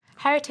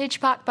Heritage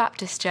Park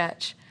Baptist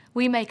Church.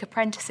 We make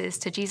apprentices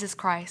to Jesus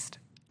Christ.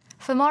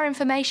 For more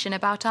information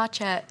about our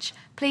church,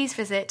 please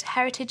visit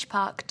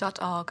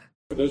heritagepark.org.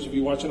 For those of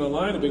you watching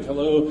online, a big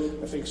hello.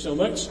 Thanks so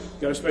much.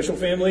 Got a special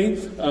family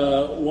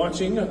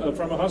watching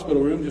from a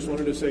hospital room. Just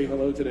wanted to say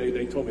hello today.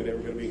 They told me they were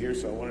going to be here,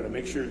 so I wanted to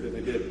make sure that they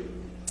did.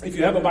 If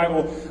you have a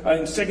Bible,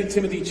 in 2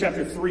 Timothy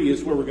chapter 3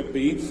 is where we're going to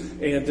be.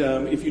 And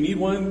if you need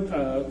one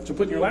to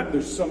put in your lap,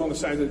 there's some on the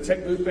side of the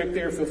tech booth back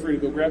there. Feel free to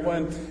go grab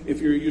one.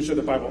 If you're a user of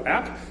the Bible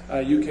app,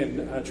 you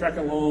can track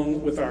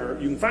along with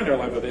you can find our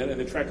live event and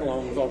then track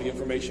along with all the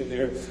information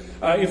there.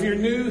 If you're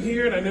new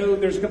here, and I know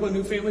there's a couple of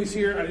new families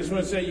here, I just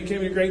want to say you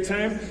came at a great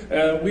time.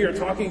 We are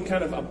talking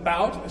kind of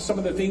about some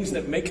of the things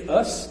that make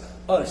us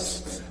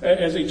as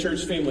a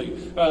church family.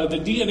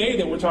 The DNA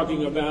that we're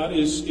talking about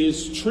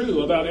is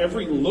true about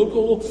every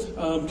local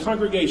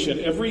congregation,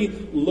 every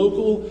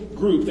local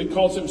group that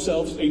calls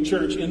themselves a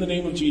church in the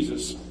name of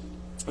Jesus.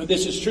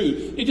 This is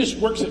true. It just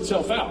works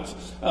itself out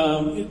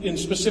in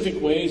specific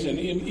ways and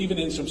even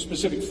in some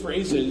specific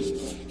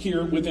phrases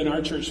here within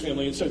our church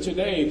family. And so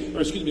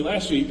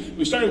last week,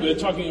 we started with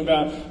talking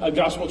about a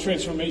gospel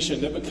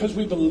transformation, that because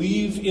we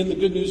believe in the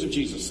good news of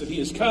Jesus, that he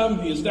has come,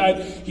 he has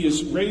died, he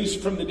is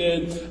raised from the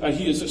dead,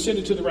 he has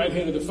ascended to the right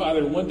hand of the Father,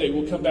 and one day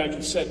will come back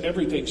and set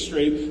everything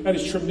straight. That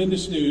is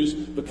tremendous news,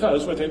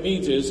 because what that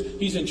means is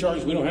he's in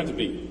charge. We don't have to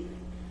be.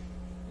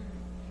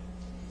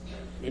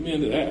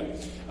 Amen to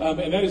that.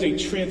 And that is a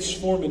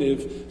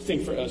transformative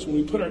thing for us. When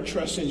we put our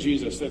trust in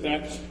Jesus,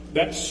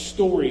 that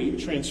story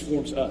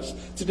transforms us.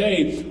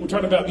 Today, we're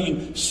talking about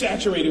being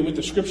saturated with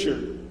the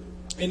Scripture.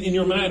 And in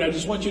your mind, I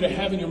just want you to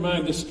have in your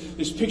mind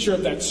this picture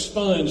of that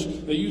sponge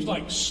that you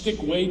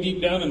stick way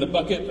deep down in the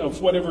bucket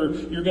of whatever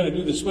you're going to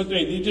do the sponge.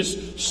 It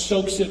just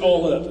soaks it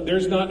all up.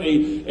 There's not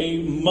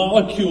a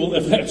molecule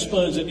of that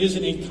sponge that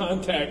isn't in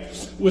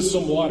contact with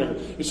some water.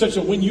 It's such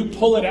that when you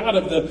pull it out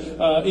of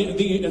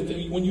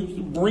when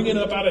you bring it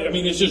up out of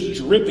it, it's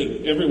just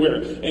dripping everywhere.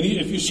 And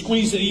if you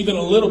squeeze it even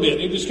a little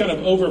bit, it just kind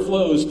of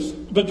overflows.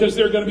 Because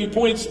there are going to be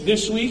points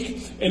this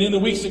week and in the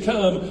weeks to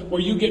come where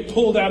you get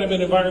pulled out of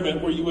an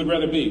environment where you would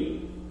rather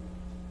be.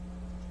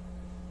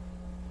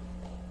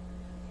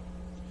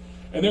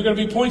 And there are going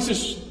to be points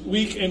this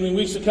week and in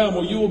weeks to come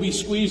where you will be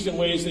squeezed in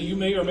ways that you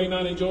may or may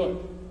not enjoy.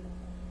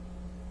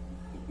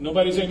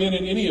 Nobody's amen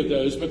in any of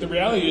those, but the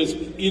reality is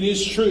it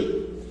is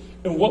true.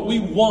 And what we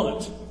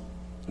want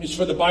is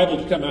for the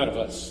Bible to come out of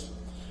us.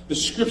 The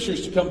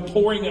Scriptures to come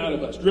pouring out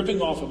of us,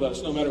 dripping off of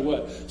us, no matter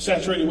what,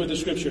 saturated with the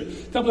Scripture.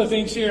 A couple of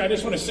things here. I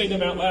just want to say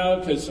them out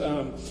loud because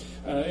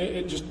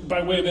just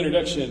by way of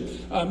introduction,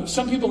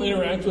 some people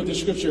interact with the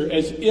Scripture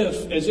as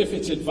if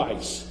it's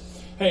advice.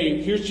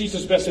 Hey, here's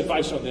Jesus' best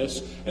advice on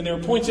this. And there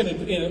are points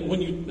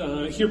when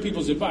you hear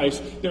people's advice,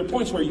 there are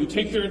points where you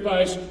take their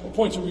advice, or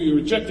points where you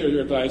reject their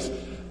advice.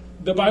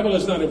 The Bible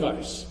is not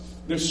advice.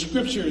 The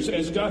Scriptures,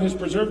 as God has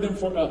preserved them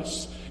for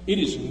us, it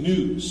is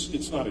news.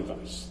 It's not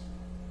advice.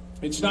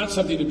 It's not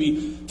something to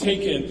be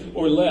taken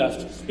or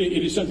left.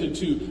 It is something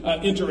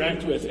to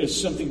interact with as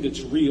something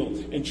that's real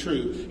and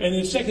true. And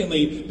then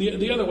secondly,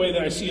 the other way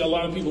that I see a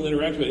lot of people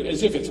interact with it,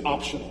 as if it's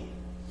optional.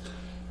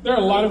 There are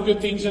a lot of good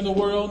things in the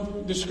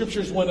world. The Scripture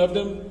is one of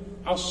them.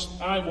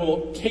 I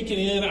will take it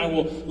in. I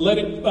will let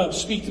it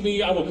speak to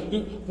me. I will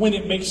do when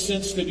it makes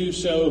sense to do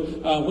so,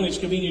 when it's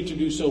convenient to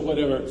do so,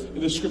 whatever.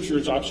 The Scripture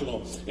is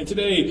optional. And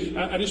today,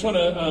 I just want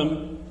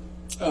to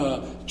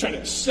trying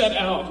to set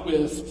out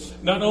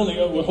with not only,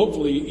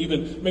 hopefully,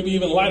 maybe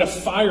even light a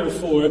fire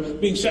for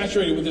being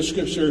saturated with the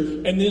Scripture,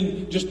 and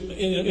then just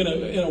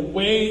in a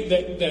way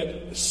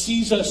that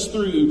sees us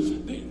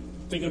through.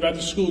 Thinking about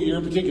the school year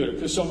in particular,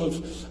 because some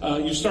of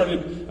you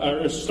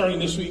starting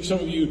this week. Some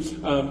of you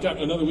got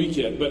another week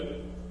yet,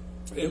 but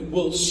it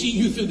will see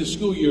you through the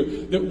school year.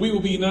 That we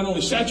will be not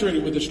only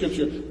saturated with the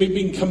Scripture, but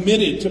being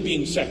committed to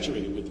being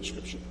saturated with the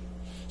Scripture.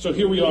 So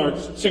here we are,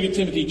 2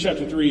 Timothy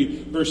chapter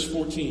 3, verse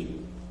 14.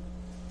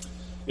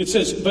 It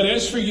says, "But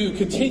as for you,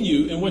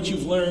 continue in what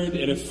you've learned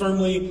and have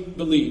firmly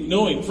believed,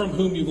 knowing from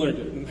whom you've learned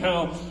it, and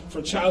how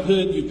from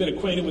childhood you've been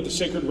acquainted with the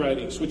sacred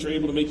writings, which are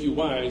able to make you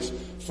wise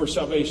for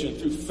salvation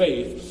through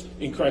faith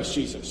in Christ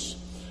Jesus."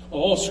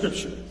 All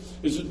Scripture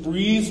is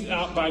breathed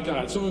out by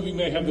God. Some of you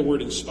may have the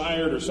word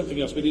inspired or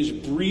something else, but it is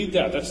breathed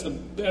out. That's the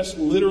best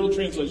literal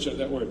translation of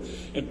that word.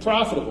 And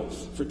profitable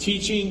for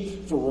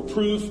teaching, for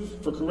reproof,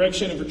 for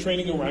correction, and for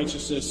training in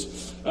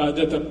righteousness,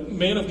 that the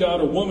man of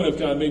God or woman of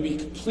God may be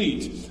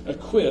complete,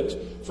 equipped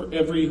for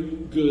every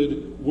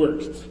good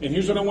work. And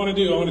here's what I want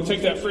to do. I want to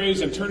take that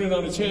phrase and turn it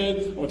on its head.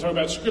 I want to talk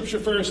about Scripture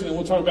first, and then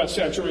we'll talk about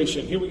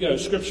saturation. Here we go.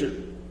 Scripture.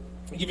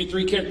 I'll give you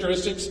three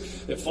characteristics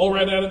that fall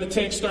right out of the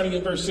text, starting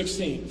in verse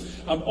 16.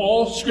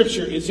 All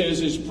Scripture, it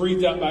says, is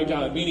breathed out by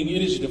God, meaning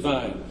it is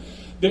divine.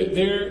 The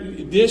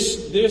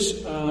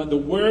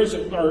words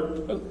that are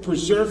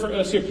preserved for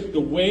us here, the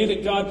way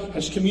that God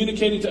has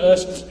communicated to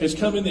us has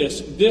come in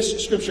this.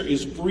 This Scripture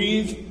is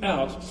breathed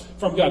out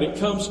from God. It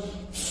comes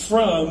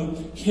from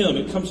Him.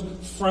 It comes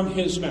from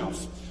His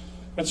mouth.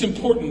 That's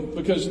important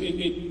because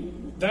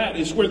That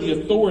is where the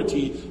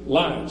authority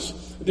lies.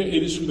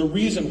 It is the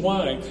reason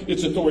why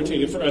it's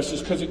authoritative for us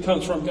is because it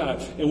comes from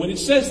God. And when it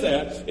says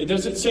that, it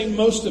doesn't say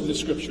most of the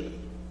Scripture.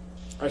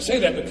 I say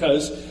that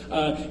because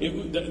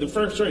the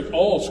first story,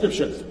 all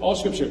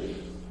Scripture.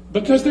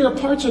 Because there are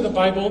parts of the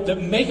Bible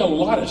that make a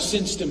lot of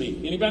sense to me.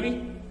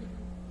 Anybody?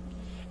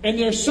 And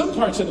there's some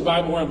parts of the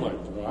Bible where I'm like,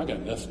 oh, I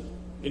got nothing.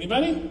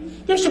 Anybody?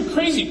 There's some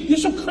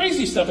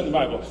crazy stuff in the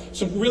Bible.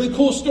 Some really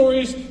cool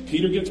stories.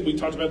 We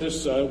talked about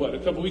this, a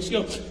couple weeks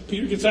ago.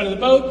 Peter gets out of the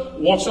boat,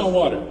 walks on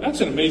water. That's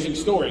an amazing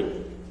story.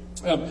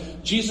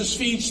 Jesus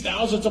feeds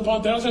thousands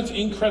upon thousands.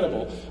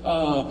 Incredible.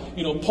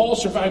 Paul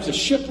survives a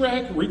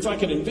shipwreck, reads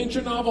like an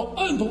adventure novel.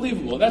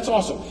 Unbelievable. That's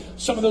awesome.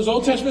 Some of those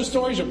Old Testament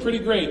stories are pretty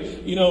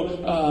great.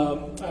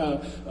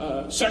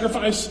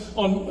 Sacrifice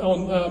on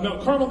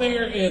Mount Carmel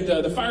there, and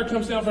the fire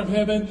comes down from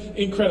heaven.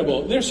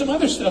 Incredible. There's some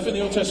other stuff in the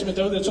Old Testament,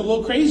 though, that's a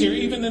little crazier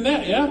even than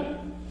that, yeah?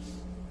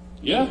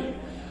 Yeah?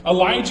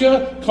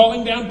 Elijah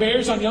calling down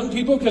bears on young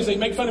people because they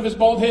make fun of his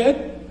bald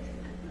head.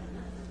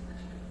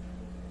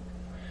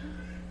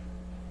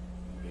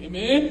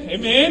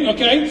 Amen.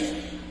 Okay.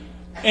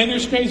 And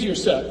there's crazier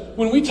stuff.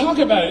 When we talk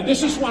about it,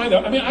 this is why, though,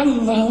 I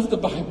love the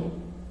Bible.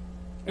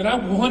 And I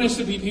want us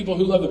to be people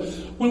who love it.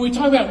 When we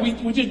talk about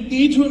it, we just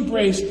need to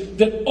embrace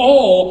that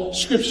all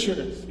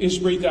Scripture is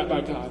breathed out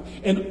by God.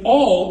 And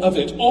all of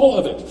it,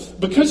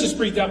 because it's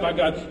breathed out by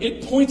God,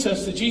 it points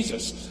us to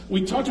Jesus.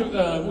 We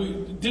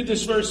did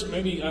this verse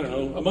maybe,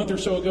 a month or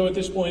so ago at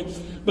this point.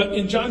 But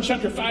in John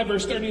chapter 5,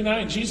 verse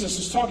 39, Jesus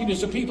is talking to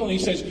some people and he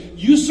says,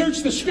 you search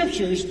the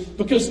Scriptures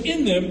because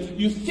in them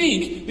you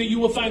think that you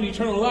will find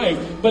eternal life.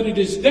 But it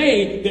is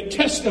they that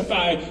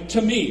testify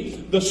to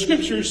me. The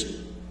Scriptures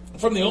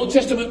from the Old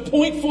Testament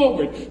point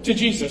forward to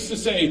Jesus to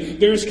say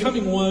there is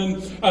coming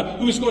one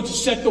who is going to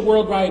set the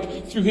world right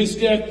through his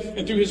death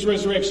and through his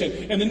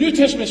resurrection. And the New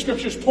Testament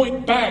Scriptures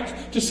point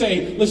back to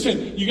say,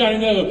 listen, you got to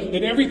know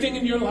that everything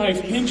in your life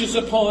hinges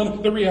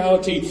upon the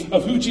reality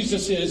of who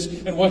Jesus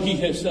is and what he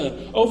has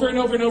done. Over and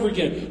over and over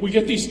again, we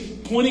get these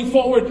pointing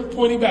forward,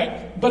 pointing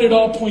back, but it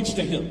all points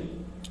to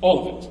him.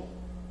 All of it.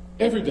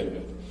 Every bit of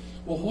it.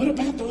 Well, what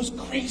about those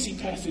crazy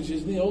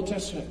passages in the Old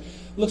Testament?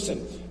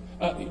 Listen,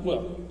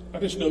 I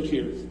just note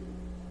here,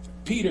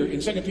 Peter, in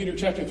 2 Peter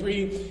chapter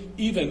 3,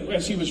 even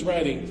as he was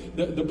writing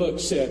the book,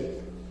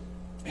 said,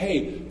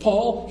 hey,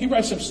 Paul, he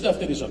writes some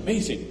stuff that is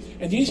amazing.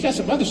 And he's got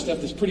some other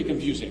stuff that's pretty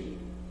confusing.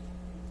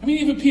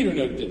 Even Peter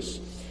noted this.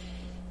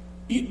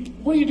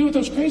 What do you do with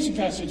those crazy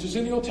passages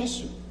in the Old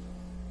Testament?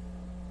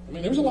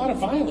 There's a lot of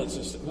violence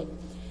and stuff.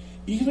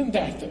 Even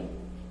that, though,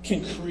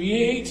 can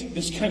create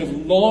this kind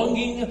of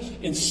longing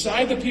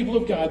inside the people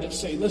of God that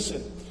say,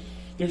 listen,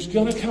 there's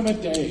going to come a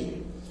day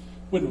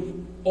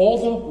when all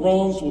the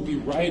wrongs will be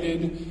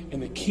righted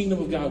and the kingdom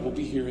of God will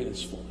be here in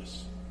its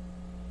fullness.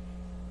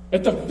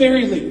 At the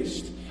very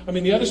least.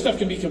 The other stuff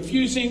can be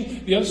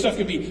confusing. The other stuff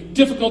can be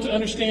difficult to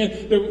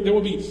understand. There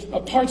will be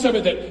parts of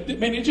it that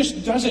it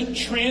just doesn't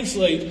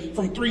translate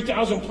from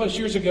 3,000 plus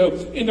years ago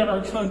into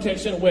our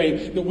context in a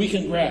way that we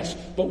can grasp.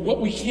 But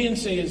what we can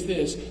say is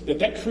this,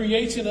 that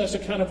creates in us a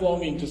kind of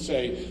longing to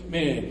say,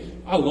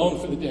 man, I long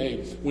for the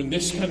day when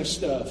this kind of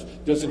stuff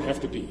doesn't have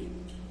to be.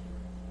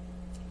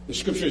 The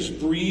Scripture is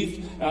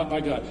breathed out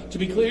by God. To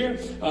be clear,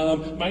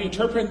 my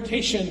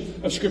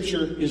interpretation of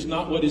Scripture is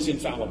not what is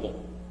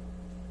infallible.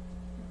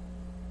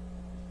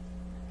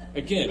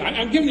 Again,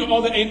 I'm giving you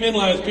all the amen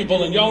lines,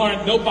 people, and y'all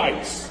aren't no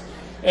bites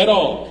at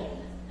all.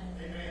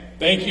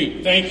 Thank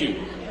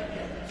you.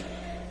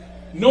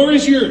 Nor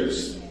is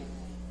yours.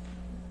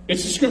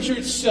 It's the Scripture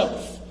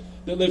itself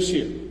that lives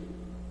here.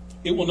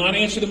 It will not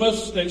answer it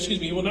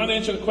will not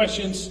answer the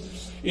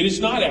questions it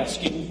is not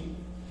asking,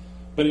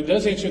 but it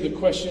does answer the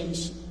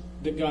questions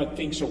that God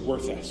thinks are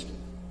worth asking.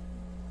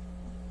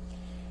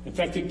 In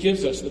fact, it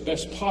gives us the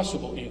best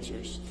possible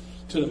answers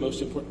to the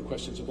most important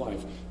questions of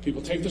life.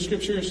 People take the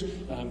Scriptures,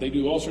 they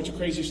do all sorts of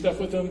crazy stuff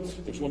with them.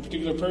 There's one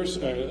particular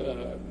person,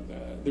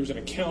 there's an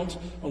account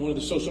on one of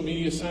the social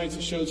media sites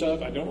that shows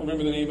up. I don't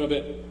remember the name of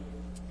it.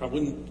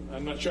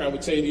 I'm not sure I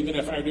would say it even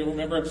if I do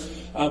remember.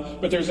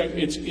 But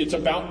it's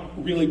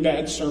about really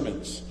bad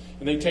sermons.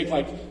 And they take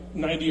like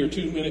 90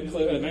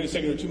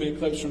 second or 2 minute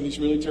clips from these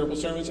really terrible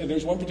sermons. And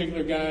there's one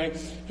particular guy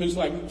who's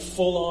like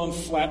full-on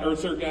flat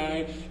earther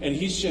guy, and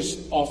he's just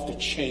off the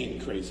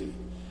chain crazy.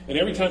 And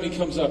every time he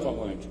comes up, I'm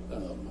like,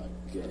 oh my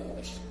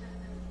gosh.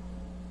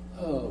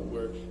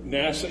 Where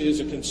NASA is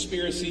a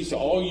conspiracy. So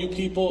all you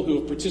people who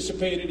have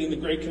participated in the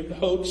great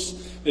hoax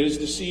that has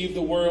deceived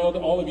the world,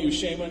 all of you,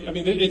 shame on you.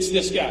 It's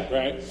this guy,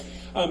 right?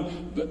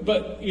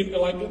 But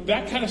like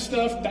that kind of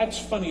stuff, that's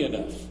funny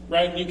enough,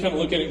 right? And you kind of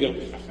look at it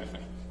and go,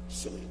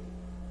 silly.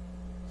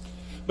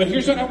 But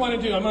here's what I want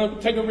to do. I'm going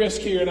to take a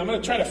risk here, and I'm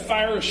going to try to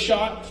fire a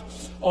shot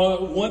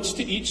once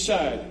to each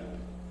side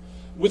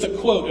with a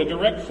quote, a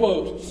direct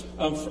quote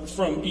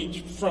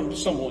from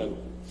someone.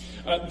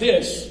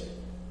 This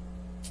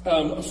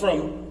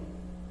from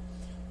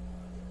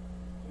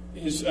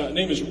his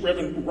name is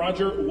Reverend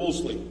Roger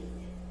Wolseley.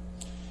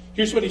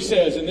 Here's what he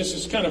says, and this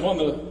is kind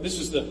of this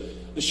is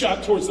the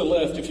shot towards the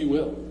left, if you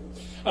will.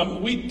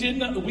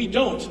 We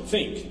don't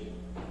think,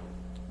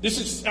 this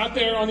is out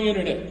there on the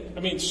internet, I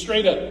mean,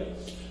 straight up.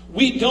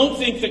 We don't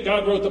think that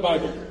God wrote the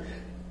Bible.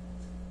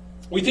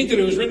 We think that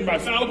it was written by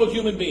fallible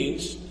human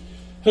beings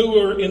who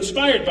were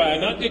inspired by,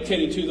 not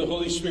dictated to, the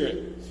Holy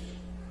Spirit.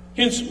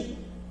 Hence,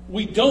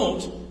 we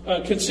don't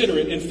consider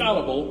it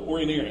infallible or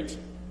inerrant.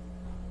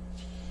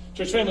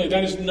 Church family,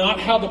 that is not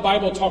how the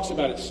Bible talks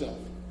about itself.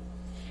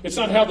 It's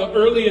not how the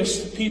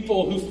earliest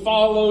people who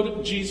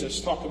followed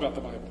Jesus talk about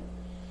the Bible.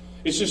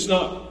 It's just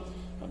not.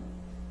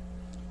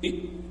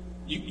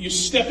 You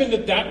step into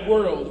that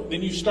world,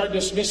 then you start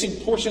dismissing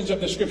portions of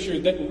the Scripture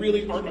that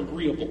really aren't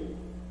agreeable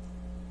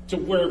to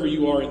wherever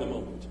you are in the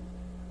moment.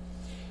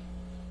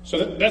 So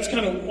that's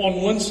kind of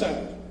on one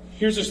side.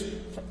 Here's this.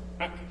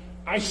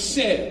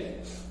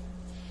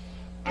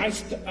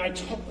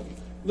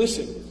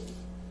 Listen,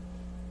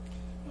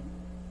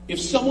 if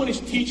someone is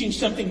teaching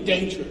something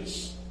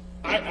dangerous,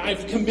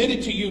 I've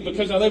committed to you,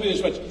 because I love you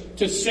this much,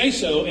 to say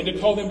so and to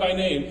call them by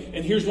name.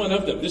 And here's one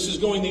of them. This is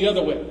going the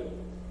other way.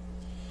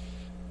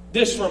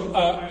 This from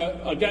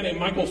a guy named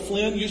Michael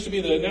Flynn, used to be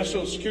the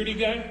national security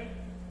guy.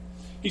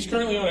 He's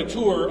currently on a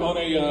tour, on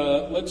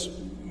a Let's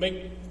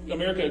Make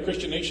America a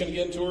Christian Nation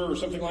Again tour or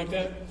something like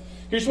that.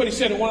 Here's what he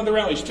said at one of the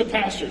rallies to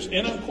pastors,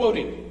 and I'm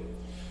quoting,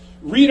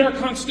 "Read our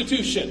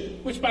Constitution,"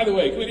 which, by the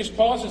way, can we just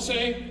pause and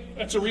say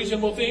that's a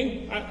reasonable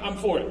thing? I'm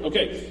for it.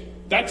 Okay,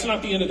 that's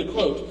not the end of the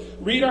quote.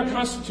 "Read our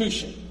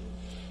Constitution."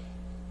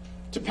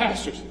 To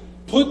pastors,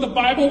 put the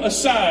Bible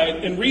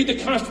aside and read the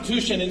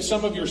Constitution in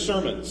some of your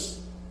sermons.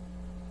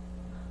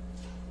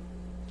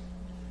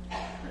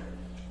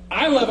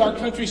 I love our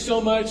country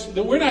so much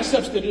that we're not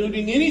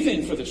substituting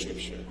anything for the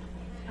Scripture.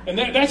 And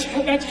that's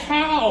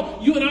how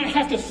you and I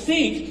have to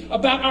think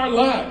about our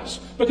lives.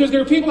 Because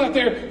there are people out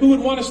there who would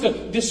want us to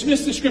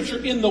dismiss the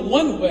Scripture in the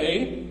one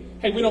way.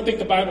 Hey, we don't think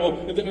the Bible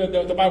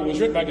was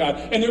written by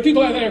God. And there are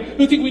people out there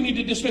who think we need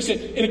to dismiss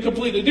it in a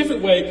completely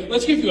different way.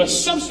 Let's give you a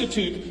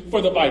substitute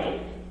for the Bible.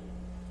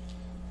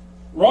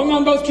 Wrong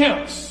on both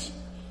counts.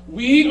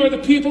 We are the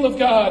people of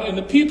God, and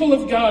the people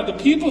of God, the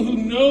people who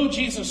know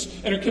Jesus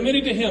and are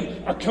committed to Him,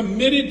 are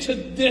committed to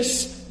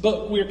this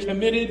book. We're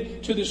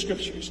committed to the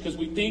Scriptures because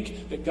we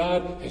think that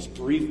God has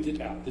breathed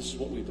it out. This is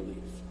what we believe.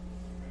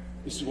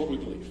 This is what we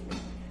believe.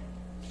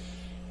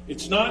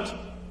 It's not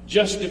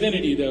just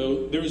divinity,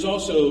 though. There is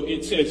also,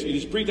 it says, it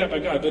is breathed out by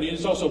God, but it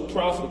is also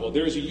profitable.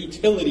 There is a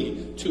utility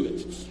to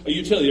it, a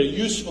utility, a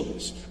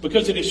usefulness.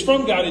 Because it is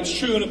from God, it's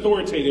true and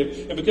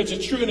authoritative, and because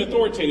it's true and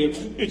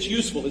authoritative, it's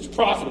useful, it's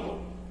profitable.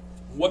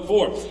 What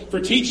for? For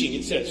teaching,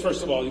 it says.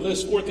 First of all, he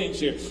lists 4 things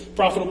here.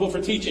 Profitable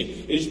for teaching.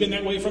 It has been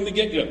that way from the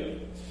get-go.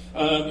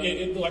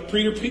 Like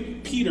Peter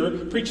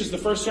preaches the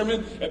first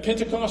sermon at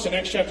Pentecost in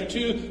Acts chapter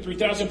 2.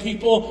 3,000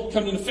 people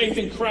come to faith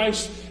in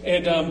Christ,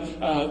 and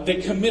they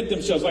commit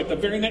themselves. Like the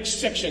very next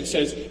section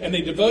says, and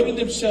they devoted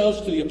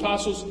themselves to the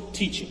apostles'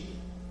 teaching.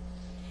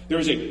 There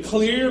is a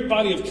clear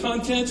body of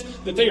content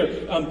that they are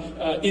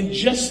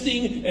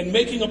ingesting and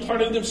making a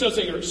part of themselves.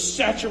 They are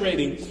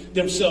saturating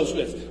themselves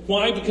with.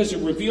 Why? Because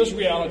it reveals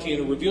reality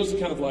and it reveals the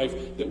kind of life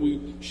that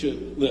we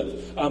should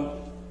live.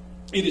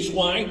 It is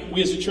why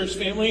we as a church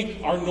family,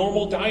 our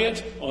normal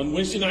diet on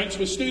Wednesday nights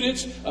with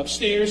students,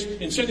 upstairs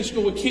in Sunday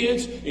school with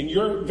kids, in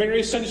your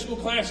various Sunday school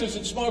classes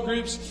and small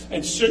groups,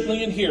 and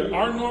certainly in here,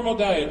 our normal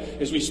diet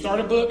is we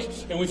start a book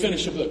and we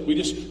finish a book. We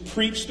just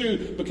preach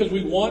through because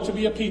we want to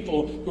be a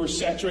people who are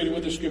saturated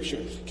with the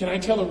Scripture. Can I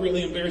tell a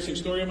really embarrassing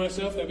story of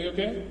myself? That'd be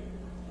okay?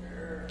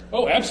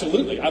 Oh,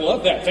 absolutely. I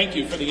love that. Thank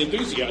you for the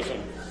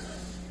enthusiasm.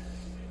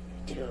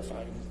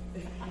 Terrifying.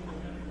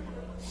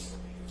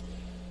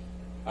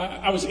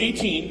 I was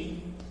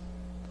 18.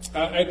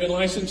 I had been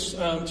licensed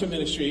to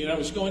ministry, and I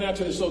was going out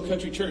to this little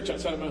country church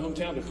outside of my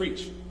hometown to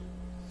preach.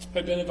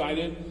 I'd been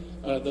invited.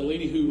 The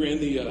lady who ran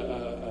the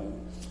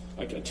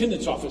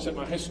attendance office at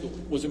my high school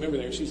was a member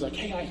there. She's like,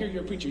 "Hey, I hear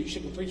you're a preacher. You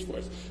should go preach for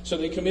us." So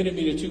they committed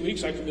me to 2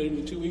 weeks. I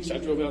committed to 2 weeks. I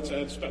drove outside.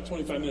 It's about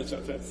 25 minutes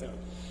outside of town.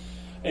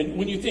 And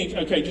when you think,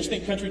 okay, just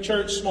think country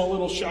church, small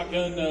little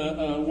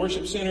shotgun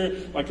worship center,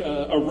 like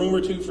a room or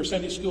two for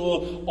Sunday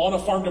school, on a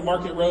farm to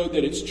market road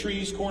that it's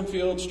trees,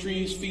 cornfields,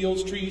 trees,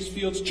 fields,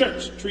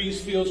 church, trees,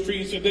 fields,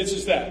 trees, this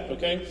is that,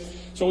 okay?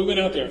 So we went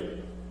out there.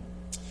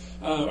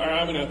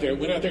 I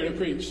went out there to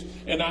preach.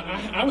 And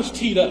I was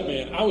teed up,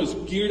 man. I was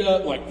geared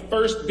up, like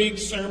first big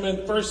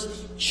sermon, first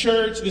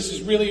church. This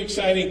is really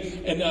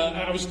exciting. And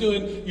I was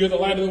doing, "You're the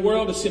light of the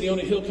world. A city on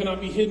a hill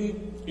cannot be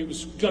hidden." It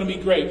was going to be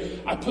great.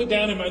 I put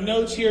down in my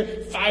notes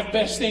here 5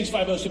 best things,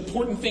 5 most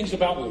important things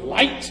about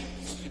light.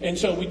 And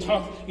so we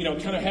talked,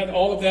 kind of had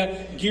all of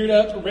that geared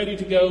up, ready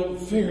to go.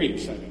 Very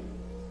exciting.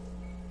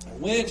 I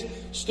went,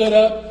 stood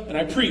up, and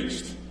I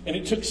preached. And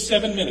it took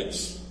 7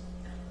 minutes.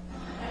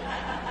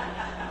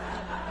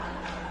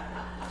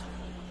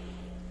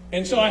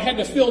 And so I had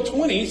to fill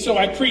 20, so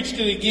I preached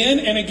it again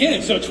and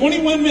again. So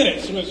 21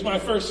 minutes was my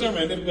first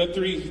sermon, but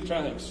 3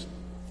 times.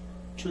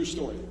 True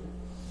story.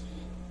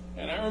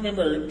 And I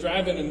remember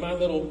driving in my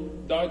little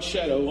Dodge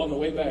Shadow on the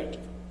way back.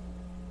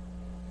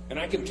 And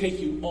I can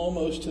take you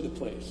almost to the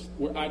place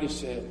where I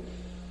just said,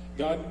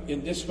 God,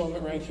 in this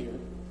moment right here,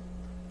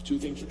 two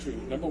things are true.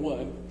 Number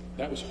one,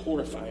 that was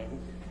horrifying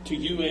to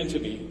you and to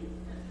me.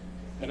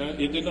 And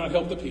it did not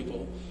help the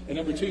people. And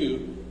number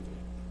two,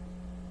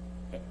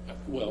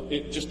 well,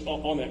 it just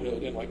on that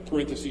note, and like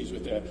parentheses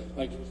with that,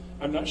 like,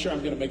 I'm not sure I'm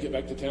going to make it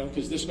back to town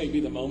because this may be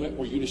the moment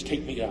where you just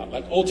take me out,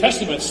 like Old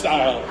Testament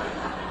style.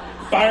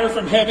 Fire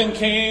from heaven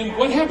came.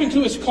 What happened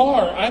to his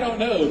car? I don't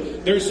know.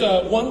 There's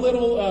one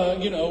little,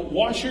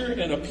 washer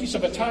and a piece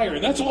of a tire,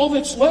 and that's all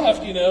that's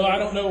left. I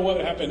don't know what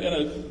happened, and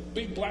a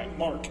big black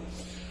mark.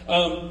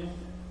 And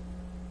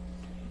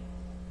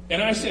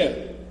I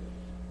said,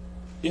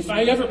 if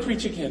I ever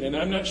preach again, and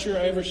I'm not sure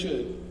I ever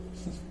should,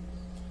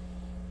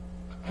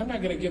 I'm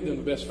not going to give them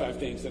the best 5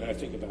 things that I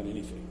think about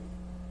anything.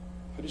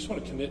 I just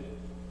want to commit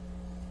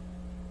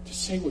to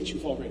say what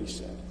you've already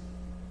said.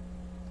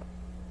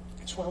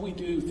 It's why we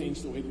do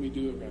things the way that we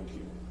do around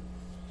here.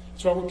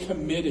 It's why we're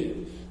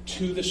committed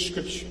to the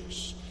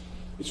Scriptures.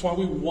 It's why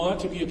we want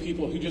to be a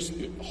people who just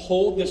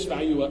hold this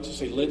value up to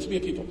say, let's be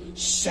a people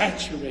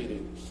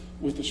saturated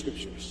with the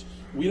Scriptures.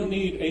 We don't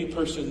need a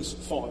person's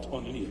thought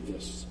on any of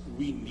this.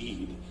 We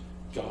need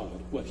God,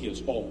 what He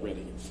has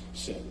already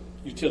said.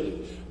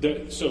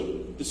 Utility.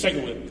 So the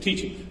second one,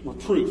 teaching,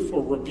 reproof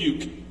or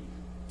rebuke.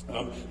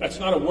 That's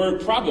not a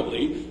word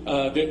probably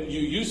that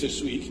you use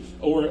this week,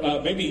 or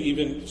maybe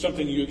even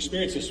something you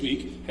experienced this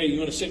week. Hey, you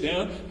want to sit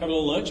down, have a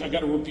little lunch? I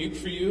got a rebuke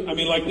for you. I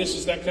mean, like this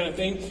is that kind of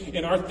thing.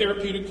 In our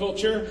therapeutic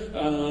culture,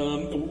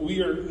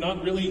 we are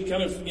not really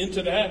kind of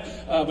into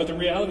that. But the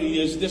reality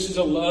is this is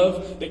a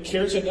love that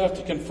cares enough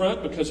to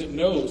confront because it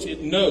knows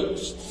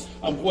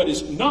what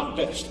is not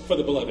best for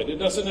the beloved. It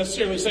doesn't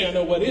necessarily say I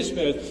know what is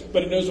best,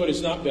 but it knows what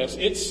is not best.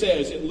 It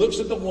says, it looks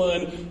at the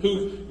one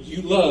who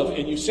you love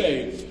and you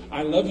say,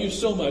 I love you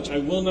so much, I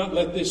will not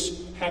let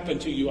this happen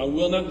to you. I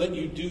will not let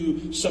you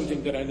do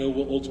something that I know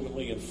will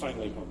ultimately and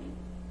finally harm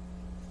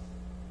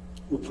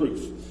you.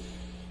 Reproof.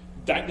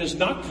 That does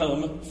not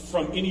come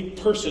from any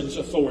person's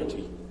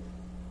authority.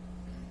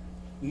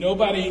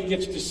 Nobody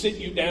gets to sit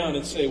you down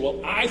and say,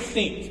 well, I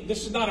think.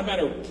 This is not a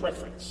matter of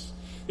preference.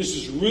 This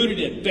is rooted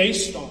in,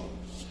 based on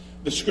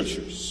the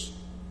Scriptures.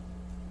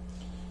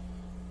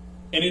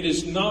 And it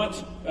is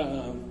not,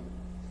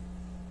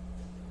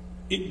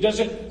 it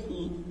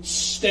doesn't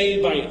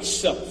stay by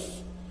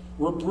itself.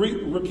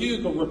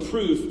 Rebuke or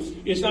reproof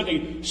is not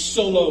a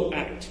solo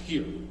act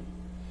here.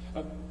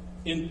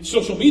 In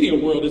social media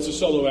world, it's a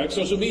solo act.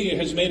 Social media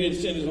has made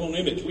it in its own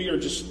image. We are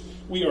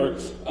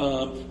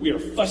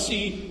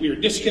fussy. We are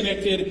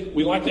disconnected.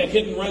 We like that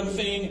hit and run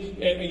thing.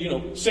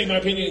 And, say my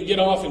opinion and get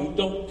off and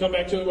don't come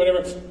back to it,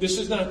 whatever. This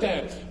is not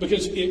that.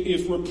 Because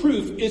if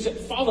reproof isn't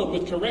followed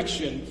with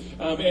correction,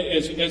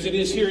 as it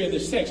is here in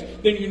this text,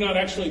 then you're not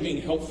actually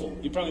being helpful.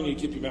 You probably need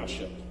to keep your mouth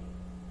shut.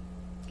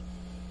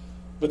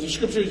 But the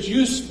Scripture is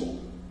useful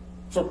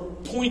for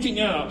pointing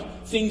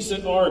out things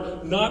that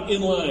are not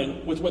in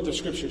line with what the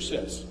Scripture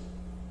says.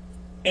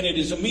 And it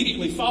is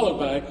immediately followed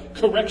by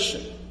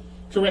correction.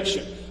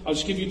 Correction. I'll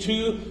just give you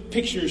 2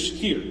 pictures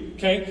here,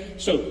 okay?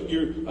 So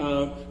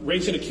you're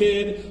raising a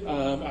kid.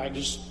 I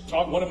just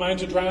taught one of mine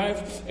to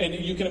drive, and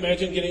you can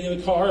imagine getting in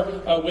the car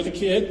with a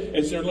kid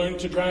as they're learning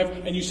to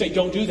drive, and you say,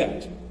 don't do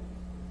that.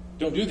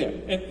 Don't do that.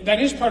 And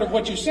that is part of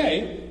what you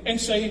say,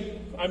 and say,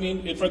 I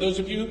mean, for those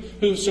of you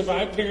who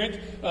survived parent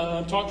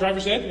taught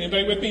driver's ed,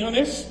 anybody with me on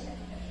this?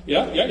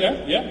 Yeah.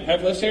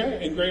 Have less hair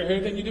and grayer hair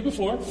than you did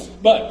before.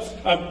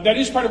 But that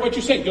is part of what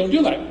you say. Don't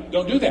do that.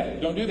 Don't do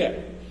that. Don't do that.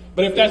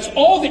 But if that's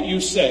all that you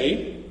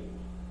say,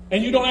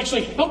 and you don't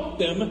actually help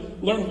them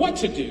learn what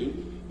to do,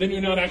 then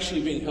you're not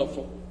actually being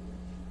helpful.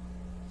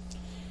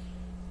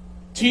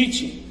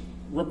 Teaching,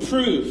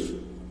 reproof,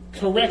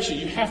 correction.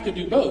 You have to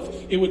do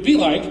both. It would be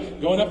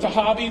like going up to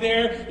Hobby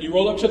there. You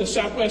roll up to the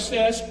Southwest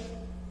desk.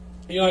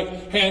 You're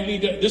like, hey,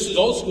 this is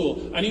old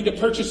school. I need to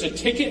purchase a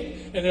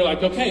ticket. And they're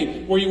like,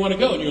 okay, where you want to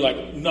go? And you're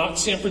like, not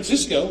San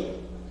Francisco.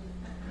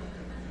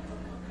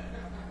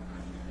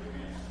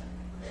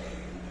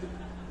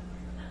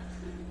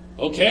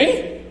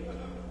 Okay.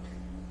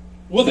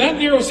 Well, that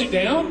narrows it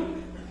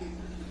down.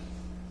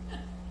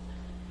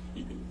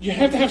 You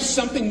have to have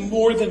something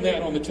more than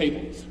that on the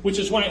table, which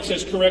is why it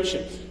says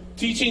correction.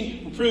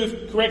 Teaching,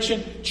 reproof,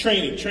 correction,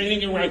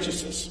 training in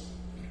righteousness.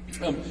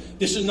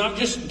 This is not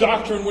just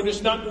doctrine.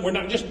 We're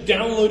not just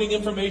downloading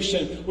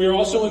information. We are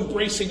also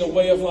embracing a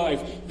way of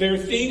life. There are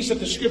things that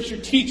the Scripture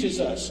teaches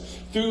us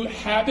through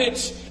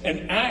habits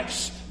and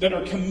acts that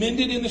are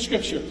commended in the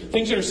Scripture.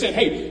 Things that are said,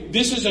 hey,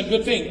 this is a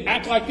good thing.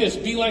 Act like this.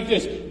 Be like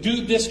this.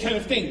 Do this kind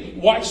of thing.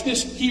 Watch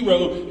this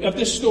hero of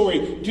this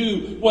story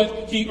do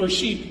what he or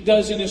she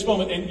does in this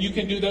moment. And you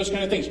can do those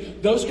kind of things.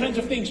 Those kinds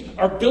of things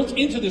are built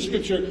into the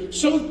Scripture.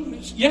 So,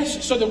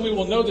 yes, so that we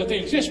will know that they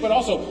exist, but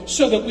also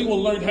so that we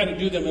will learn how to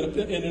do them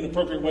in an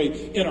appropriate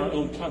way in our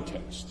own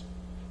context.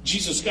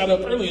 Jesus got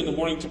up early in the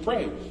morning to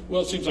pray.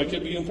 Well, it seems like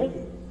it'd be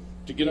important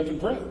to get up and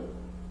pray.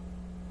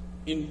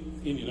 In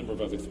any number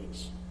of other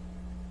things.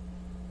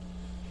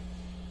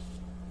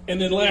 And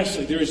then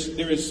lastly, there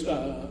is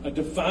a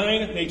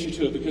divine nature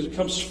to it because it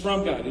comes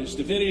from God. It is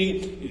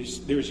divinity.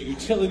 There is a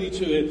utility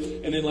to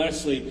it. And then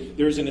lastly,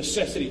 there is a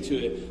necessity to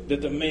it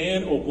that the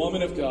man or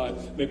woman of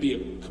God may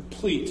be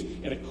complete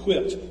and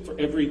equipped for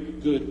every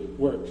good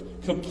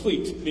work.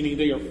 Complete, meaning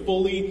they are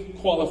fully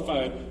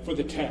qualified for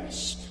the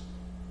task.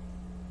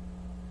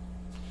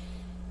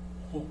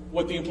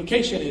 What the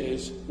implication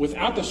is,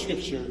 without the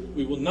Scripture,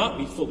 we will not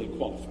be fully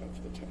qualified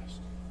for the task.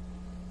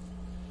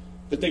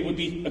 That they would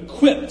be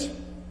equipped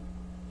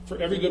for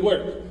every good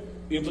work.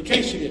 The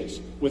implication is,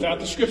 without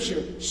the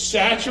Scripture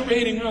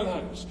saturating our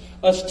lives,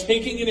 us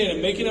taking it in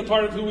and making it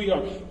part of who we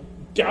are,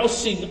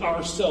 dousing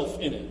ourselves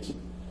in it,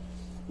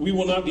 we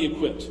will not be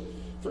equipped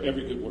for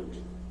every good work.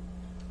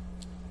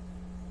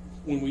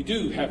 When we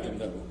do have them,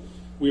 though,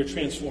 we are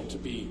transformed to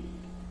be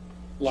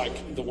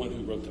like the one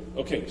who wrote them.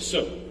 Okay,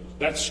 so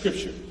that's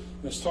Scripture.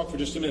 Let's talk for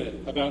just a minute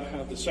about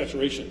how the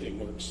saturation thing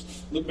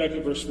works. Look back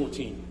at verse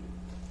 14.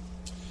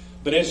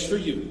 But as for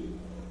you,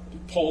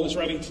 Paul is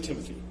writing to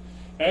Timothy,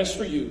 as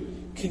for you,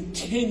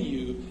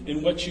 continue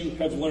in what you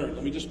have learned.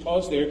 Let me just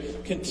pause there.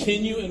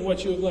 Continue in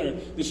what you have learned.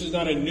 This is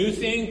not a new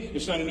thing.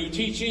 It's not a new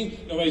teaching.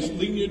 Nobody's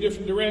leading you a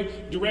different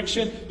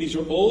direction. These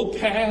are old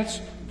paths,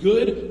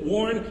 good,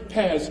 worn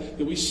paths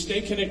that we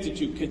stay connected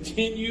to.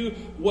 Continue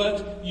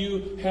what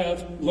you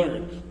have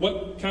learned.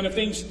 What kind of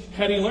things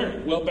had he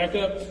learned? Well, back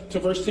up to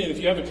verse 10. If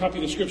you have a copy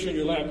of the Scripture in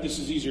your lap, this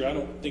is easier. I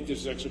don't think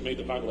this has actually made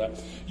the Bible app.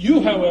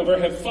 You, however,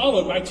 have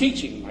followed my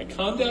teaching, my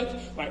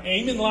conduct, my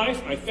aim in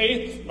life, my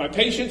faith, my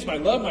patience, my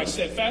love, my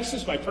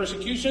steadfastness, my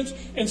persecutions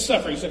and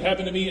sufferings that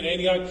happened to me in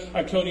Antioch,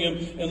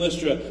 Iconium, and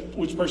Lystra,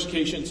 which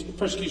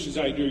persecutions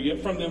I endured.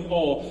 Yet from them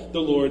all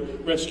the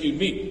Lord rescued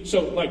me.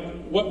 So,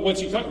 what's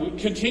he talking about?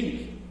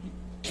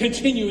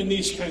 Continue in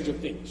these kinds of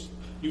things.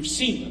 You've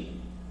seen them.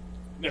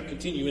 Now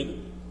continue in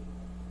them.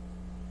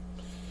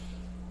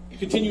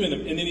 Continue in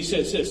them. And then he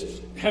says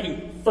this,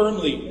 having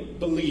firmly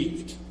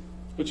believed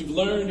what you've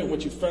learned and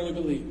what you've firmly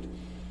believed.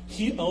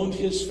 He owned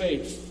his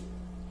faith.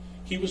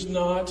 He was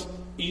not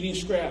eating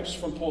scraps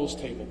from Paul's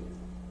table.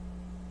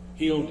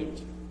 He owned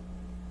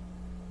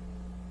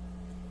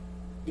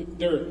it.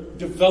 There are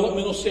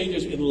developmental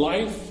stages in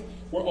life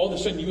where all of a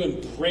sudden you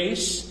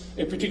embrace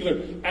a particular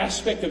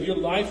aspect of your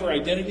life or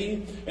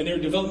identity, and there are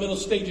developmental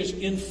stages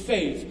in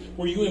faith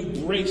where you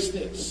embrace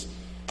this.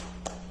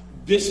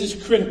 This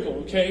is critical,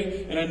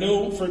 okay? And I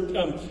know for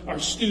our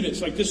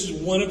students, this is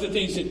one of the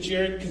things that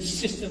Jared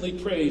consistently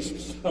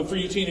prays for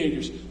you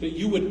teenagers, that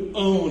you would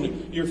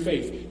own your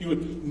faith. You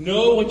would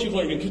know what you've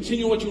learned and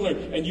continue what you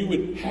learned, and you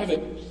would have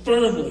it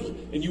firmly,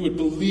 and you would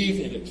believe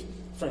in it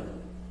firmly.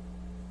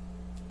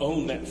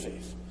 Own that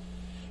faith.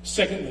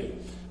 Secondly,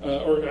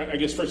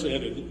 firstly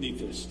underneath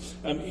this,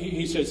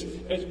 he says,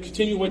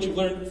 continue what you've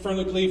learned,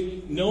 firmly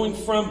believe, knowing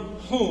from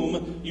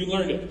whom you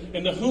learned it.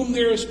 And the whom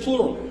there is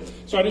plural.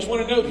 So I just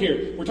want to note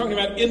here, we're talking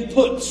about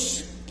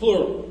inputs,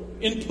 plural,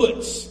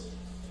 inputs.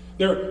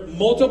 There are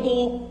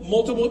multiple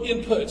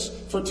inputs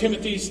for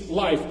Timothy's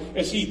life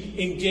as he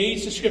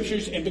engaged the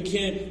Scriptures and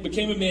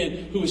became a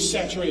man who was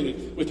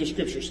saturated with the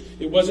Scriptures.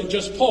 It wasn't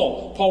just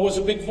Paul. Paul was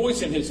a big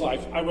voice in his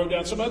life. I wrote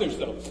down some others,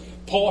 though.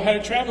 Paul had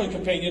a traveling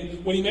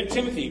companion when he met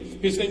Timothy.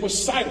 His name was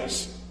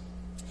Silas.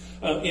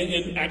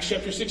 In Acts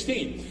chapter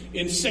 16.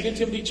 In 2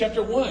 Timothy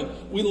chapter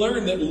 1, we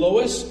learn that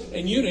Lois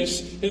and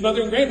Eunice, his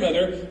mother and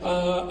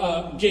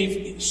grandmother,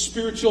 gave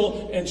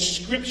spiritual and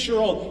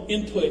scriptural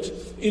input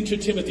into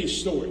Timothy's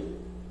story.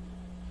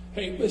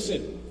 Hey,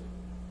 listen,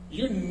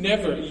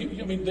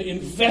 the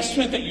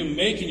investment that you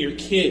make in your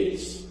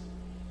kids,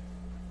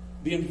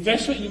 you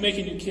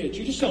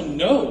just don't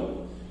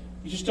know.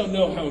 You just don't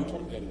know how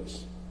important that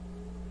is.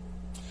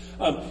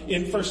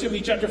 In 1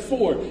 Timothy chapter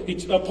 4,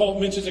 Paul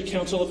mentions a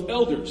council of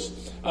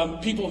elders,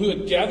 people who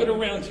had gathered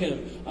around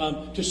him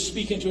to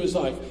speak into his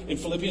life. In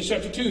Philippians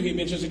chapter 2, he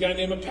mentions a guy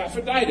named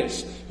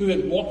Epaphroditus who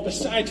had walked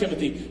beside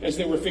Timothy as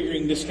they were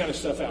figuring this kind of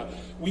stuff out.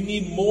 We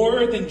need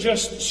more than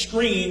just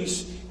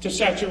screens to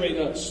saturate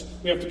us.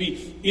 We have to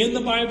be in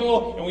the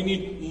Bible, and we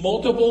need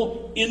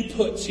multiple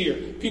inputs here.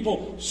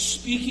 People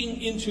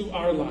speaking into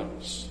our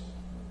lives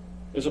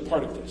as a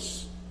part of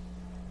this.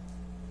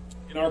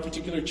 In our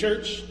particular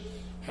church,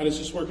 how does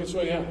this work its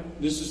way out?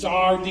 This is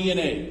our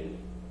DNA.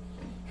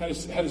 How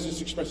does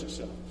this express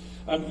itself?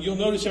 You'll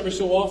notice every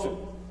so often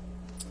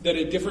that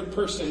a different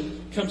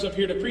person comes up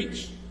here to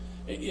preach,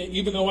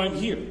 even though I'm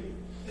here.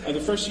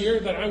 The first year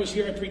that I was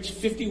here, I preached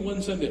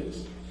 51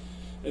 Sundays.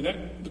 And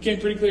that became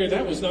pretty clear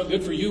that was not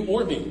good for you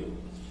or me.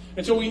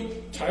 And so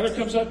Tyler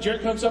comes up,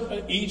 Jared comes up,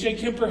 E.J.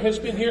 Kemper has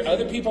been here,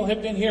 other people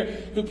have been here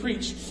who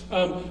preach.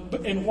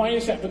 And why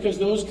is that? Because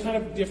those kind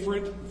of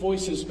different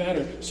voices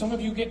matter. Some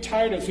of you get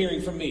tired of hearing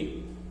from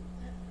me.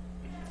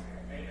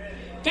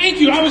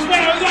 Thank you. I was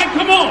like,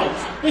 come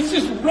on. It's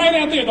just right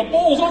out there. The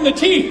ball's on the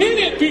tee. Hit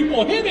it,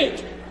 people. Hit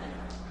it.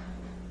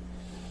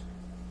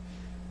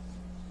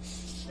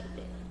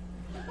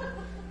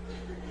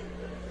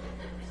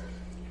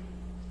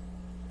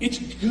 It's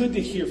good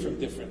to hear from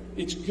different.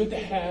 It's good to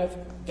have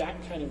that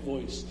kind of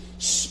voice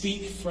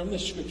speak from the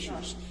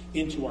Scriptures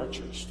into our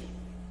church family.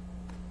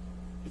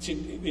 It's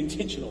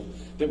intentional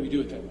that we do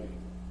it that way.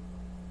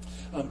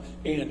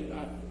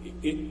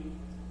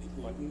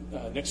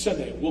 Next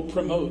Sunday, we'll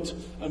promote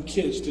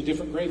kids to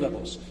different grade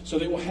levels. So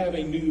they will have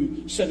a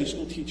new Sunday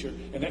school teacher.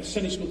 And that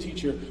Sunday school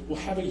teacher will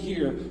have a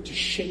year to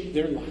shape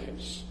their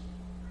lives.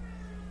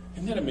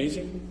 Isn't that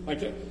amazing?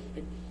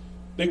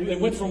 They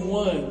went from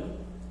one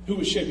who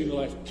was shaping their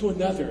life to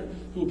another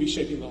who will be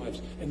shaping their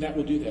lives. And that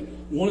will do that.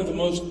 One of the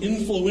most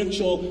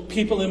influential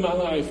people in my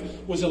life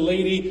was a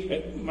lady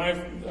at my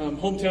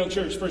hometown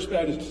church, First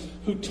Baptist,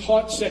 who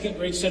taught second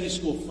grade Sunday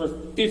school for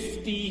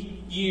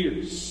 50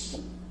 years.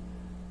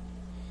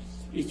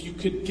 If you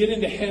could get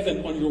into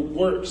heaven on your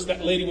works,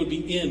 that lady would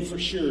be in for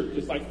sure.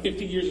 Because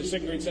 50 years of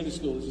second grade Sunday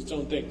school is its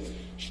own thing.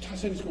 She taught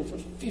Sunday school for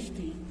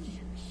 50 years.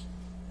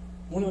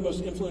 One of the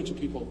most influential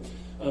people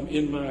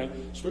in my,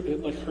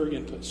 her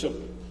input. So,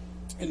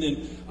 and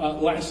then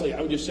lastly,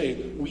 I would just say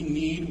we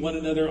need one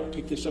another. I'll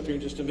pick this up here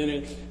in just a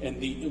minute. And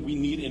we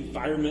need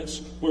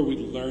environments where we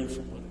learn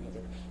from one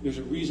another. There's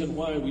a reason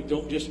why we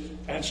don't just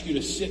ask you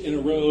to sit in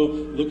a row,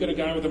 look at a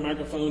guy with a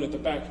microphone at the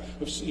back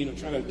of,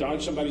 trying to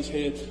dodge somebody's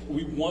head.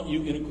 We want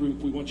you in a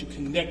group. We want you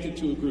connected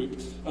to a group.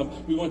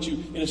 We want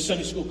you in a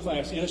Sunday school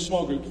class, in a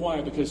small group.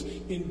 Why? Because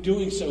in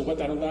doing so, what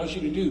that allows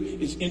you to do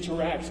is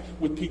interact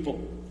with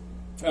people.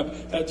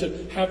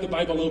 To have the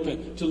Bible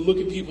open, to look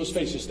at people's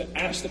faces, to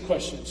ask the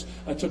questions,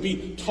 to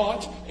be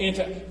taught and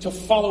to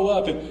follow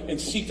up and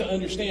seek to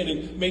understand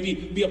and maybe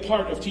be a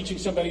part of teaching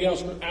somebody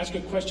else or ask a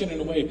question in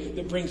a way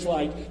that brings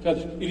light to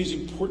others. It is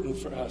important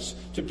for us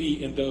to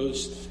be in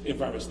those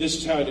environments. This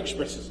is how it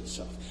expresses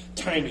itself.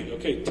 Timing.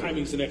 Okay,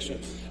 timing's the next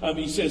one.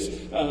 He says,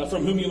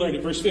 from whom you learned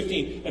it. Verse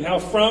 15. And how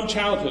from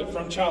childhood,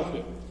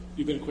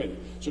 you've been acquainted.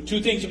 So 2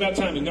 things about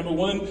timing. Number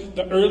 1,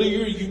 the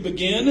earlier you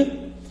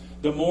begin,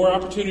 the more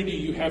opportunity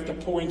you have to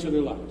pour into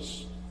their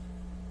lives.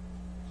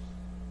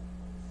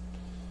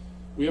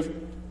 We have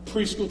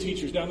preschool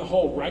teachers down the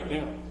hall right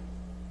now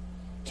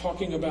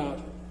talking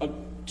about,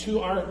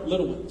 to our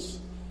little ones,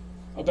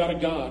 about a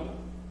God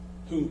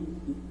who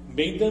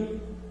made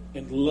them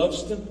and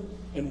loves them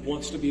and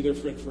wants to be their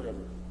friend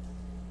forever.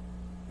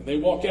 And they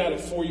walk out at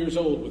 4 years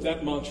old with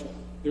that mantra.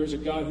 There is a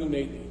God who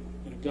made me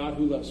and a God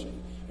who loves me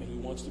and who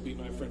wants to be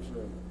my friend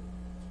forever.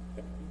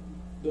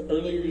 The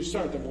earlier you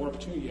start, the more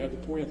opportunity you have to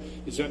pour in.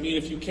 Does that mean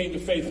if you came to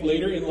faith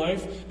later in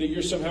life that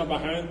you're somehow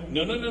behind?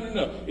 No.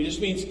 It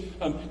just means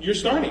you're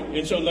starting.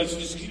 And so let's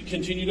just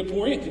continue to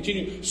pour in.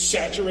 Continue to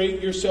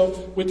saturate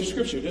yourself with the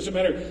Scripture. It doesn't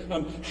matter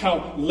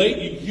how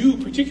late you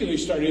particularly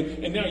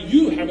started, and now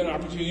you have an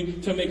opportunity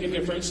to make a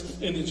difference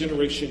in the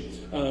generation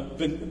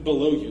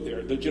below you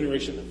there, the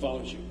generation that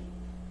follows you.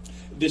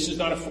 This is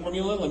not a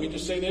formula. Let me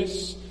just say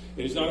this.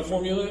 It is not a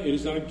formula. It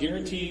is not a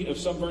guarantee of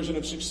some version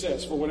of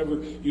success for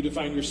whatever you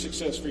define your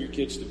success for your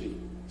kids to be.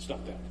 It's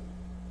not that.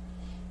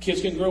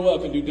 Kids can grow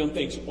up and do dumb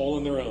things all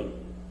on their own.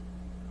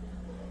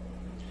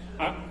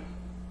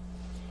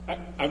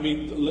 I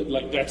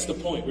mean, that's the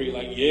point where you're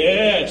like,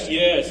 yes,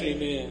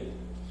 amen.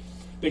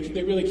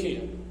 They really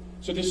can.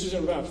 So this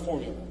isn't about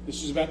formula.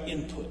 This is about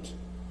input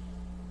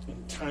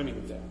and timing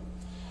of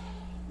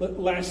that.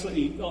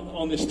 Lastly,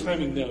 on this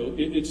timing, though,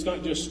 it's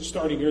not just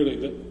starting early,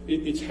 but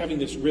it's having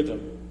this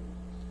rhythm.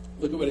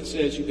 Look at what it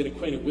says. You've been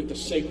acquainted with the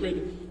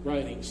sacred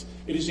writings.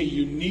 It is a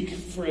unique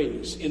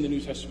phrase in the New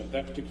Testament,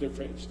 that particular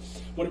phrase.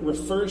 What it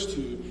refers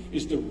to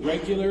is the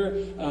regular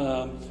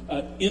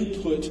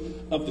input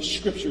of the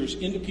Scriptures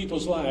into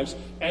people's lives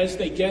as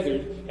they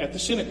gathered at the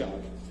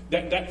synagogue.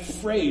 That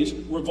phrase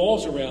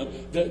revolves around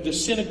the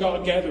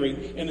synagogue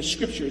gathering and the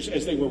Scriptures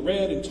as they were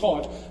read and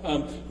taught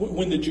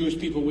when the Jewish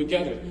people would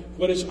gather.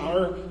 What is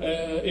our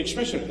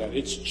expression of that?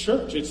 It's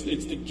church. It's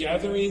the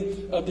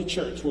gathering of the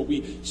church where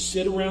we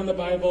sit around the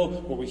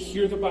Bible, where we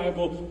hear the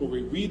Bible, where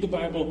we read the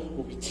Bible,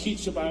 where we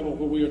teach the Bible,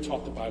 where we are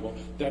taught the Bible.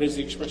 That is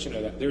the expression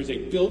of that. There is a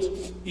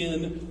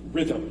built-in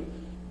rhythm.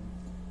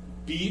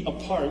 Be a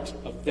part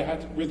of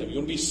that rhythm. You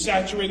want to be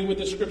saturated with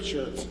the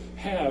Scripture.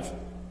 Have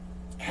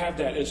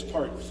that as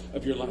part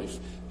of your life.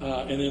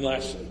 And then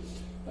lastly,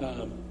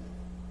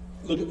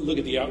 look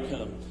at the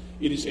outcome.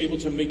 It is able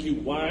to make you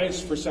wise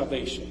for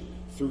salvation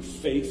through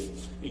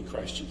faith in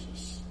Christ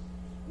Jesus.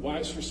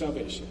 Wise for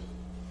salvation.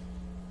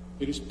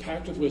 It is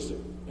packed with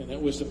wisdom, and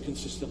that wisdom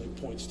consistently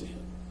points to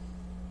Him.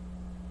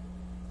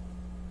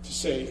 To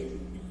say,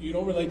 you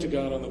don't relate to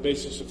God on the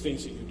basis of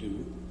things that you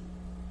do.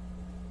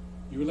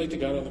 You relate to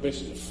God on the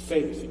basis of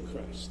faith in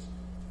Christ.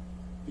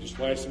 It is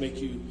wise to make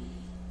you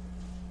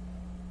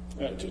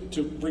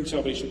to bring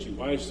salvation to you,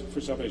 wise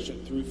for salvation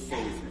through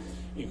faith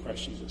in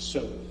Christ Jesus.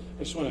 So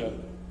I just want to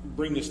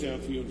bring this down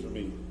for you and for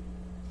me.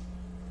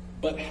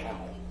 But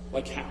how?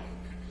 How?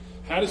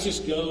 How does this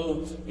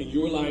go in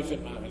your life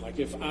and mine?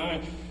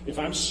 If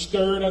I'm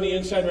stirred on the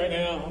inside right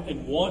now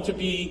and want to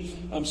be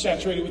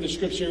saturated with the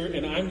Scripture,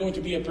 and I'm going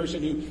to be a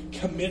person who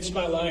commits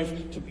my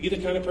life to be the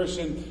kind of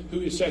person who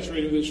is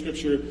saturated with the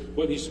Scripture,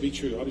 what needs to be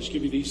true? I'll just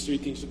give you these 3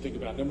 things to think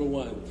about. Number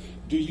 1,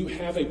 do you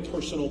have a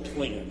personal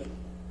plan?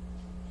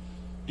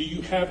 Do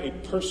you have a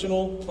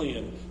personal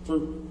plan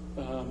for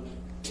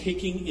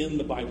taking in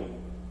the Bible?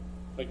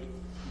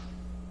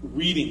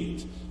 reading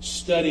it,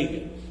 studying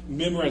it,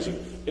 memorizing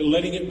it,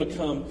 letting it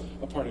become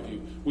a part of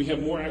you. We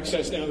have more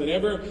access now than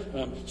ever.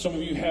 Some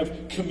of you have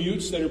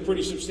commutes that are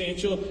pretty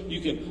substantial.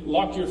 You can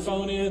lock your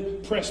phone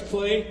in, press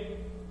play,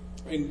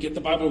 and get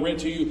the Bible read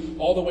to you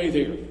all the way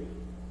there,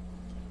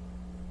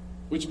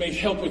 which may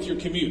help with your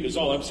commute, is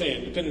all I'm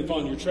saying, depending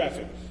upon your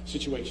traffic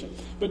situation.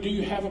 But do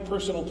you have a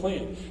personal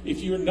plan?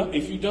 If you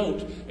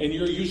don't, and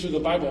you're a user of the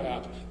Bible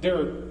app, there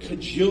are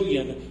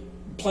cajillion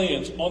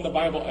plans on the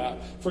Bible app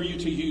for you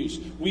to use.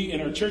 We,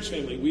 in our church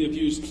family, we have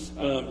used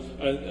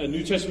a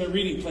New Testament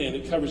reading plan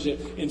that covers it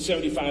in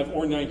 75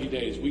 or 90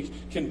 days. We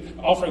can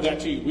offer that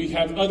to you. We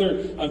have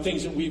other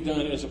things that we've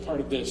done as a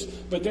part of this.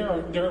 But there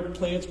are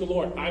plans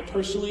galore. I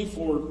personally,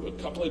 for a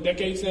couple of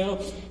decades now,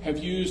 have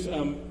used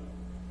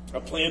a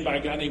plan by a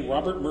guy named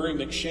Robert Murray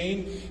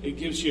McShane. It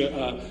gives you,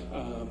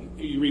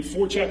 you read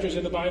 4 chapters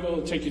in the Bible.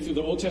 It'll take you through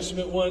the Old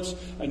Testament once,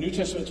 a New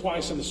Testament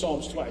twice, and the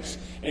Psalms twice.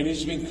 And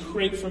it's been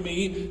great for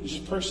me.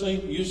 Just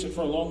personally used it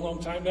for a long, long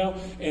time now.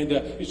 And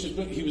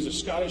he was a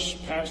Scottish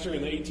pastor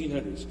in the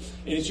 1800s.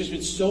 And it's just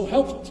been so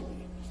helpful to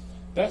me.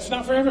 That's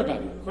not for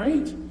everybody.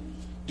 Great.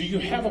 Do you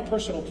have a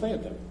personal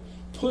plan, though?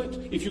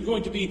 If you're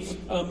going to be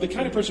the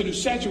kind of person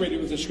who's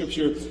saturated with the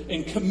Scripture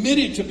and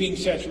committed to being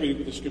saturated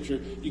with the Scripture,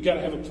 you got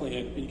to have a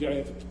plan, and you got to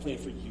have a plan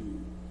for you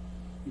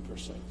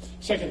personally.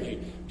 Secondly,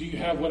 do you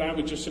have what I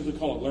would just simply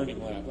call a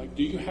learning lab? Like,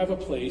 do you have a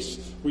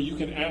place where you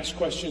can ask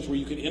questions, where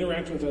you can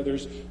interact with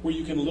others, where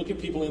you can look at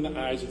people in the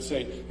eyes and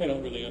say, I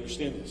don't really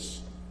understand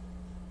this?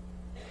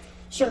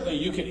 Certainly,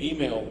 you can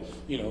email,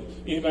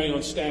 anybody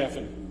on staff,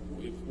 and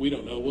if we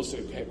don't know, we'll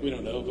say, heck, we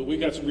don't know, but we've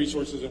got some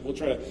resources and we'll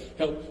try to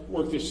help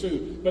work this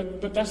through.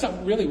 But that's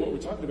not really what we're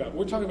talking about.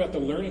 We're talking about the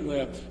learning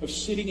lab of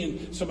sitting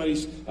in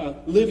somebody's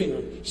living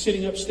room,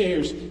 sitting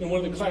upstairs in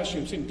one of the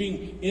classrooms and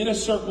being in a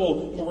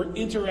circle where we're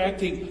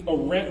interacting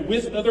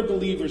with other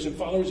believers and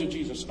followers of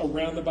Jesus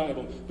around the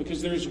Bible,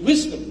 because there's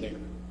wisdom there.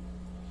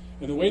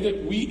 And the way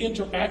that we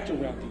interact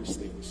around these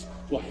things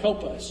will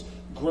help us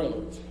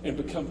grow and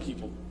become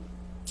people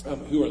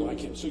who are like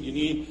him. So you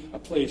need a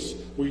place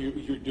where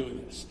you're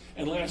doing this.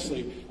 And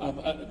lastly,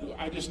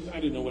 I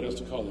didn't know what else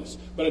to call this,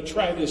 but a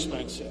try this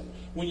mindset.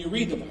 When you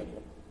read the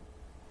Bible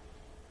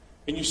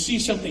and you see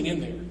something in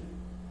there,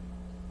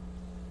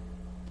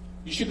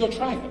 you should go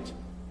try it.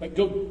 Like,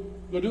 go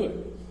do it.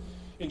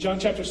 In John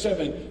chapter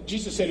 7,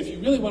 Jesus said, if you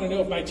really want to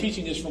know if my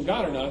teaching is from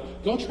God or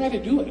not, go try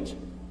to do it.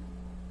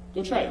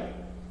 Go try it.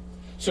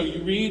 So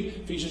you read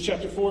Ephesians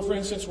chapter 4, for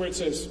instance, where it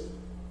says,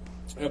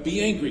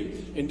 be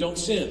angry and don't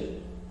sin.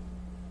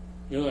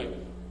 You're like,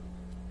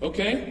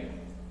 okay.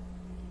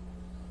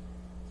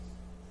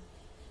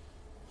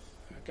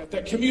 I got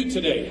that commute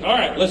today. All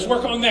right, let's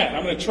work on that.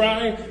 I'm going to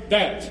try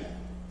that.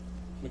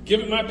 I'm going to give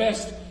it my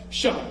best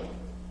shot.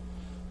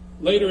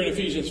 Later in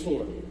Ephesians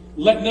 4,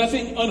 let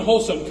nothing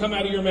unwholesome come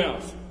out of your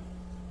mouth.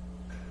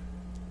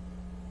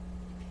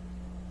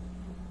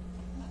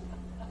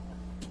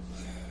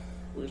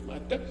 Where's my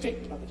duct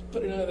tape? I'll just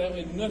put it out that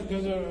way. Nothing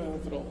goes out of my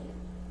mouth at all.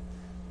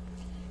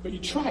 But you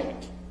try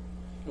it.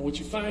 And what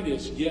you find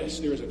is, yes,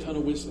 there is a ton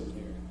of wisdom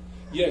there.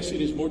 Yes, it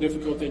is more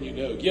difficult than you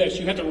know. Yes,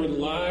 you have to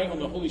rely on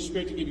the Holy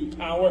Spirit to give you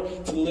power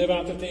to live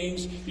out the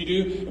things you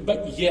do.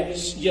 But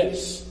yes,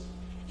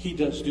 he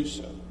does do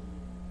so.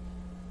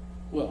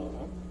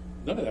 Well,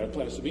 none of that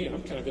applies to me.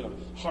 I'm kind of in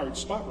a hard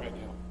spot right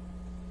now.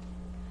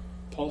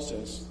 Paul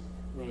says,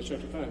 Romans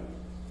chapter 5,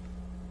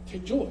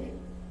 take joy.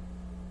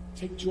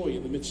 Take joy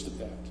in the midst of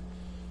that.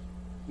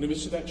 In the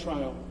midst of that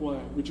trial. Why?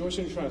 Rejoice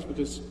in your trials,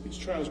 because these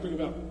trials bring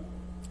about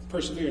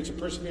perseverance, and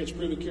perseverance,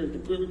 proven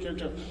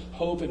character,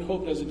 hope, and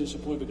hope doesn't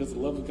disappoint because the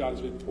love of God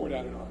has been poured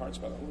out in our hearts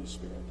by the Holy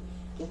Spirit.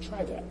 Go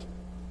try that.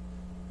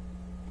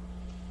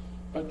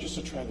 But just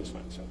to try this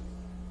mindset.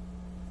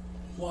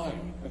 Why?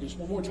 Just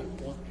one more time.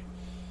 Why?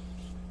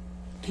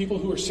 People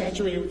who are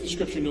saturated with the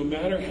Scripture, no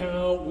matter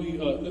how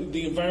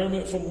the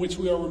environment from which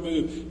we are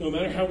removed, no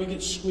matter how we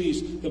get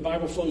squeezed, the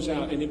Bible flows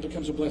out and it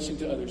becomes a blessing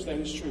to others. That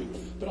is true.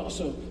 But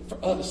also,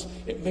 for us,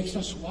 it makes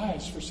us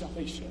wise for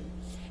salvation.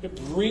 It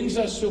brings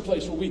us to a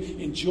place where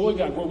we enjoy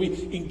God, where we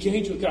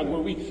engage with God, where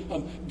we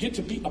get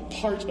to be a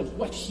part of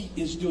what he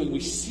is doing.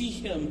 We see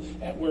him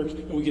at work,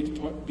 and we get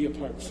to be a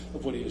part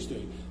of what he is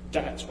doing.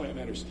 That's why it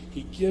matters.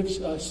 He gives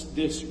us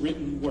this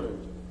written word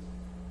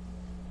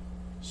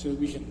so that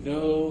we can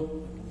know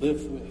and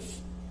live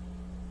with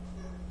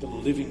the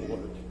living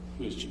word,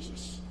 who is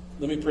Jesus.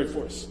 Let me pray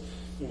for us,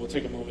 and we'll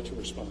take a moment to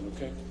respond,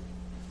 okay?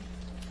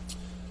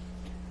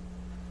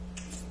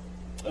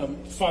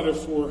 Father,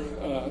 for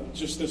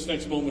just this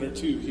next moment or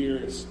two here,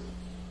 is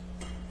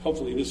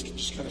hopefully this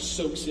just kind of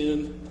soaks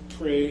in.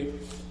 Pray,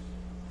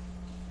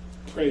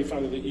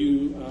 Father, that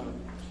you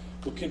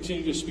will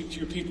continue to speak to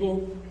your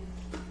people.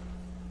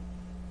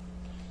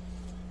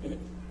 And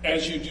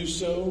as you do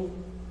so,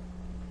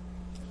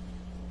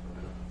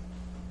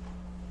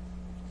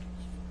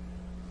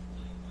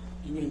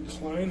 you would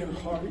incline our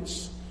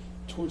hearts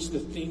towards the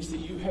things that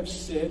you have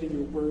said in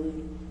your word,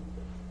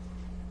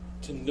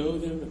 to know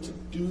them and to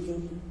do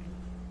them,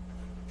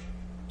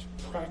 to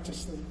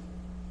practice them.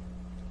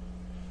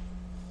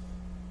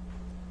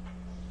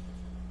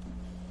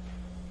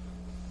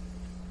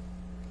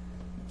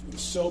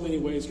 so many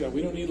ways, God.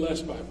 We don't need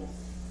less Bible.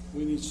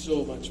 We need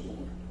so much more.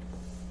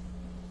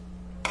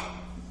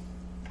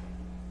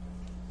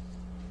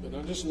 But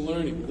not just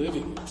learning,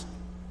 living it.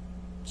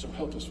 So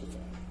help us with that.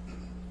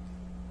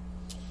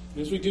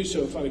 And as we do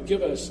so, Father,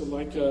 give us,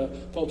 like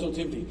Paul told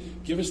Timothy,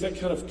 give us that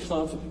kind of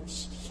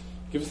confidence.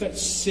 Give us that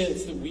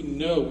sense that we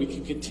know we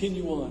can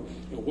continue on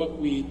what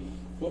we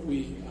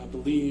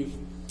believe,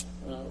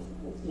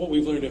 what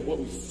we've learned, and what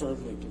we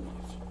firmly believe.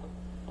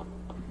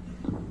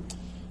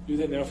 Do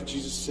that now for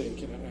Jesus'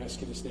 sake, and I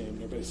ask in his name. And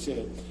everybody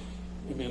said,